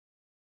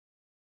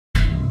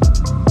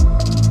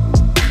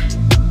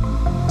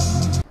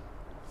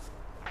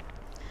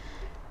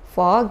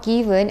therefore,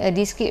 given a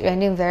discrete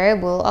random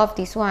variable of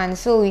this one,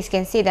 so we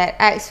can say that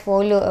x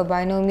follow a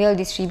binomial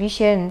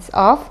distributions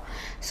of,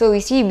 so we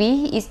see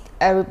b is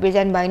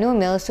represent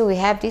binomial, so we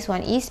have this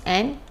one is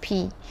n,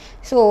 p.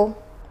 So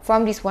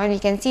from this one we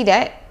can see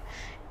that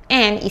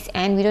n is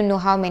n, we don't know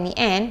how many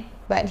n,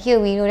 but here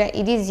we know that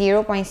it is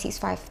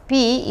 0.65.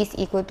 P is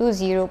equal to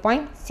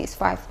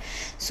 0.65.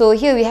 So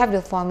here we have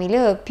the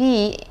formula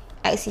p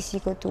x is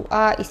equal to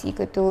r is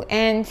equal to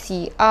n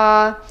c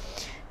r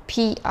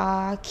p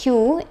r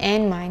q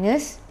n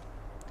minus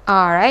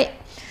r, right?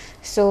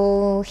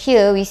 So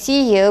here we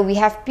see here we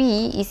have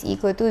p is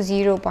equal to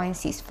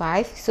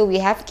 0.65. So we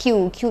have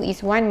q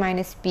is 1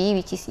 minus p,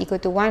 which is equal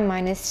to 1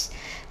 minus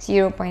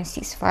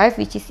 0.65,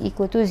 which is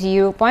equal to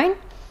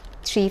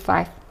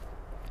 0.35.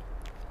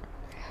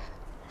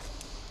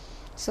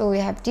 So we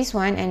have this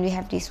one and we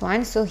have this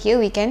one. So here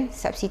we can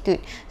substitute.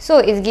 So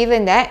it's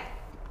given that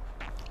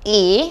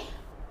A,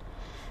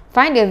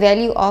 find the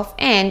value of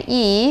n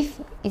if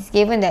it's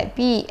given that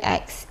p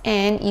x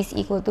n is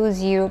equal to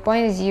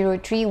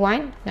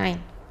 0.0319.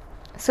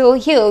 So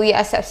here we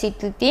are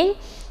substituting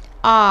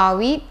r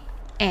with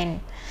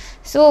n.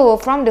 So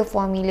from the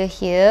formula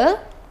here,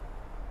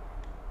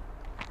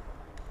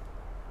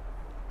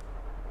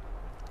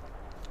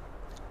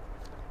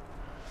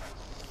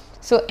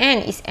 so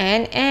n is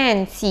n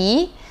and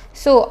c.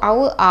 So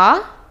our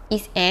r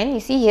is n. You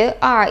see here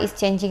r is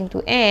changing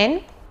to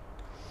n.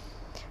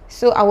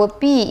 So our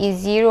p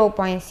is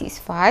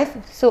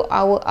 0.65. So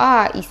our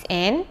r is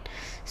n.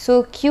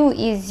 So q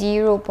is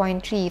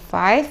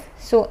 0.35.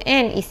 So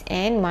n is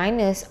n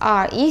minus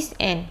r is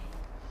n.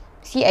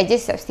 See, I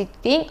just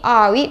substituting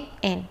r with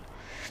n.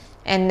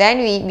 And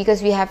then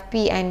because we have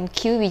p and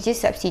q, we just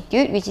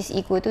substitute, which is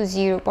equal to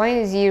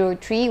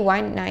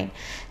 0.0319.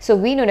 So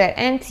we know that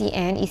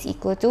NCN is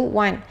equal to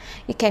 1.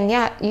 You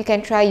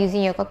can try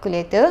using your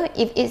calculator.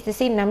 If it's the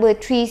same number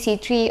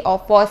 3C3 or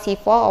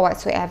 4C4 or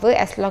whatsoever,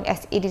 as long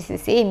as it is the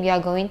same, you are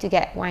going to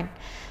get 1.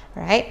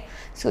 Right?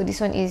 So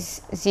this one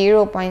is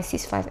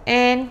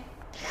 0.65n.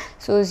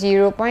 So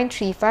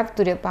 0.35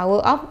 to the power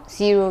of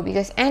 0,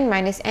 because n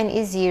minus n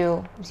is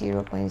 0,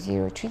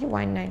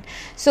 0.0319.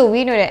 So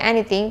we know that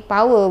anything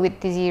power with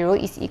the 0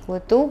 is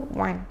equal to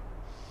 1.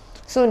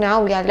 So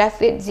now we are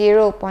left with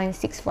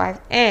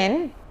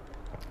 0.65n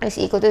is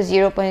equal to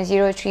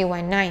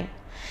 0.0319.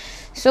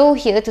 So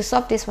here to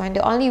solve this one,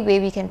 the only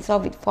way we can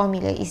solve with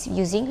formula is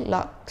using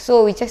log.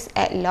 So we just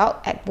add log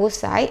at both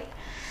sides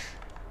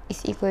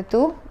is equal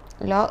to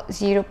log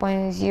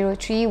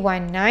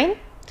 0.0319.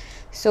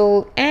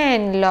 So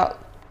n log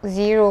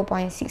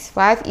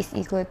 0.65 is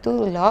equal to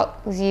log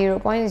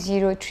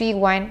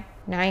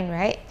 0.0319,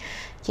 right?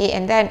 Okay,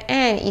 and then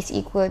n is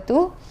equal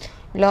to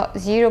log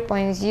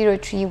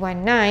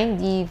 0.0319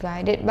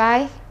 divided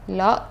by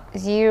log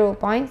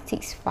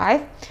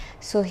 0.65.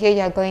 So here you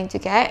are going to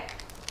get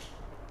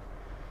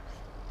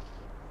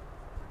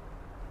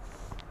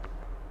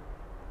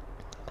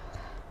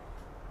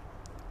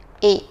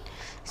 8.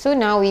 So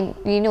now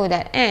we know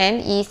that n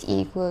is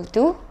equal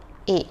to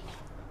 8.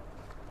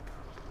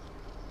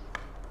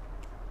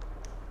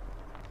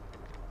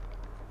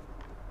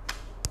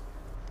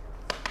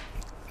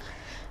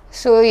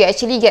 So you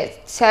actually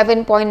get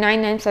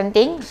 7.99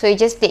 something. So you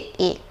just take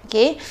 8.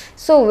 Okay.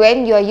 So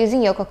when you are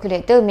using your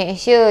calculator, make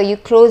sure you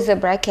close the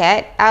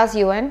bracket, else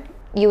you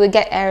will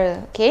get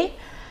error. Okay.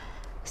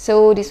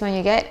 So this one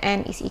you get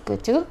n is equal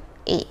to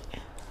 8.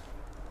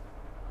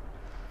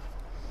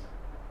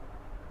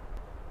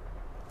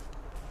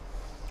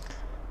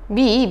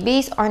 B,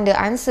 based on the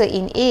answer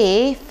in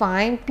A,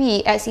 find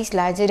P x is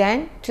larger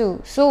than 2.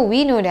 So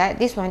we know that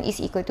this one is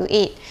equal to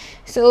 8.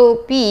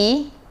 So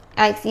P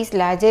x is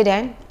larger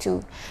than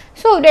 2.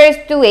 So there is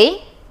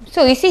 2a.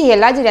 So you see here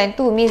larger than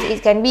 2 means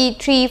it can be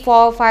 3,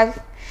 4, 5,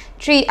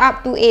 3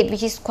 up to 8,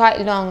 which is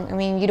quite long. I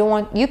mean,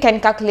 you can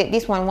calculate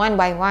this one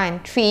by one.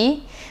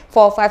 3,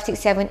 4, 5, 6,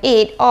 7,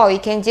 8, or you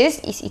can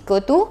just is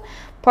equal to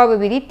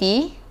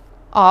probability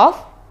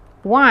of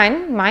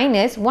 1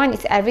 minus 1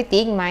 is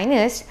everything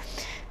minus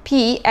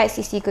p x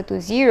is equal to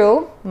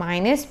 0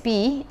 minus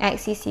p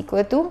x is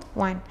equal to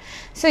 1.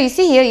 So you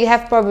see here you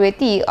have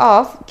probability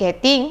of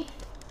getting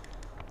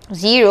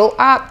 0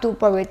 up to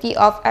probability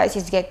of x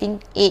is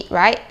getting 8,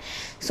 right?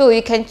 So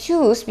you can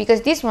choose,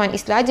 because this one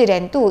is larger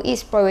than 2,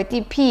 is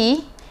probability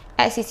p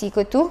x is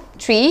equal to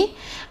 3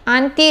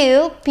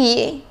 until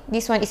p,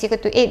 this one is equal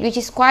to 8, which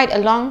is quite a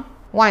long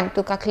one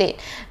to calculate.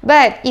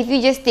 But if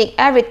you just take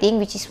everything,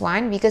 which is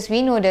 1, because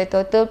we know the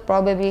total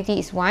probability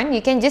is 1,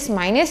 you can just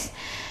minus,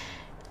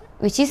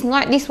 which is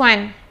not this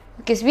one,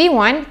 because we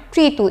want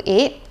 3 to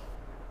 8,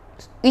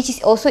 which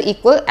is also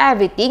equal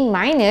everything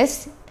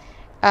minus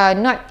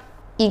not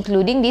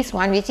including this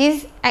one, which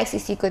is x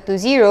is equal to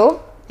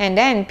 0, and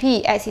then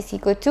p x is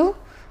equal to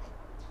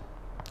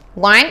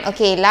 1.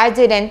 Okay,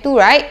 larger than 2,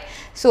 right?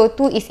 So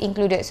 2 is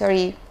included,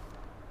 sorry.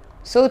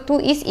 So 2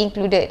 is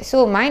included.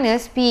 So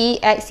minus p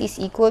x is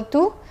equal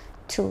to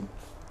 2.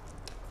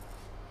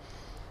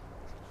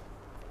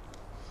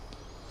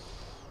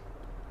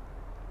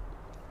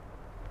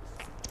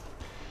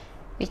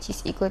 which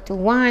is equal to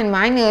 1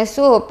 minus,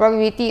 so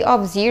probability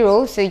of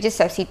 0, so you just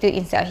substitute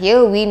inside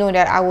here. We know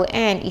that our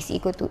n is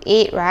equal to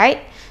 8, right?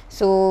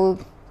 So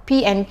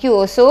P and Q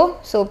also,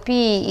 so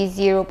P is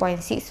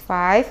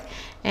 0.65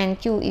 and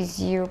Q is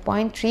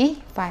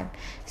 0.35.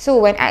 So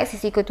when x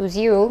is equal to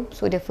 0,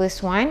 so the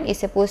first one is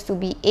supposed to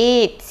be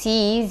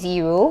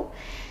 8C0,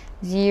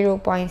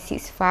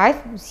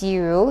 0.65,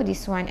 0,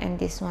 this one and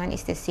this one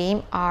is the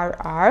same,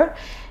 RR,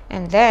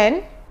 and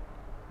then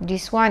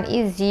this one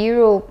is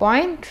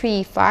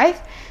 0.35,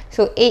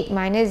 so 8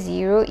 minus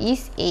 0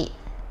 is 8.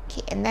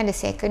 Okay, and then the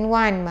second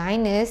one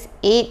minus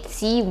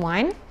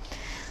 8C1,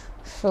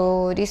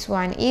 so this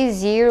one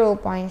is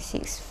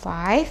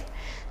 0.65,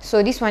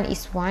 so this one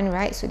is 1,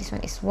 right? So this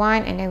one is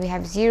 1, and then we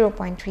have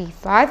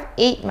 0.35,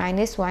 8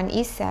 minus 1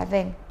 is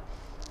 7.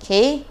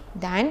 Okay,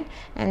 done.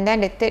 And then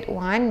the third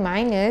one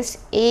minus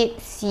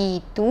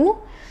 8C2,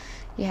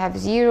 you have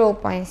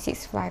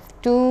 0.652,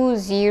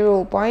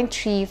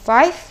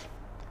 0.35,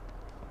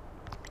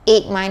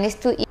 8 minus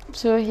 2 is,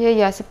 so here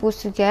you are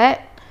supposed to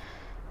get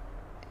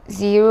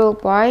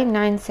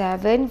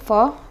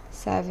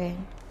 0.9747.